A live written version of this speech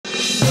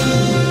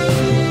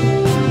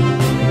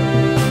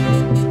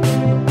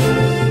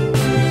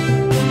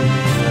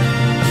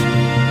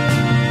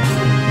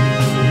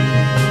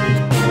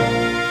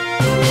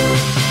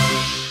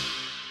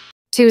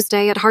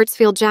Tuesday at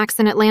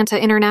Hartsfield-Jackson Atlanta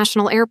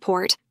International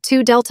Airport,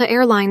 2 Delta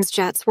Airlines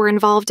jets were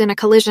involved in a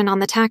collision on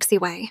the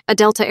taxiway. A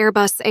Delta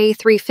Airbus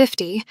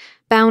A350,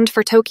 bound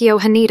for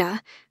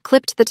Tokyo-Haneda,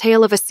 clipped the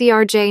tail of a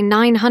CRJ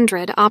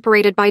 900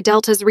 operated by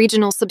Delta's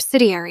regional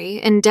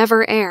subsidiary,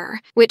 Endeavor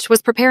Air, which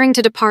was preparing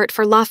to depart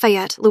for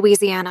Lafayette,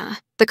 Louisiana.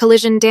 The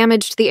collision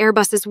damaged the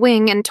Airbus's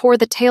wing and tore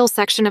the tail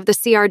section of the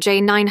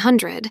CRJ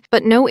 900,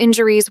 but no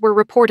injuries were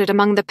reported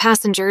among the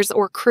passengers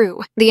or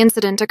crew. The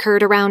incident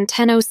occurred around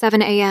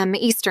 10:07 a.m.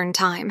 Eastern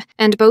Time,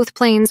 and both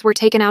planes were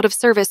taken out of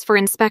service for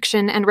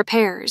inspection and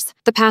repairs.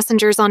 The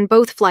passengers on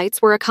both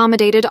flights were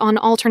accommodated on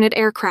alternate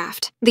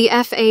aircraft. The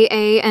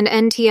FAA and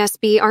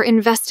NTSB are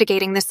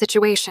investigating the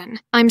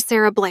situation. I'm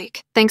Sarah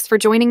Blake. Thanks for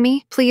joining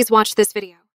me. Please watch this video.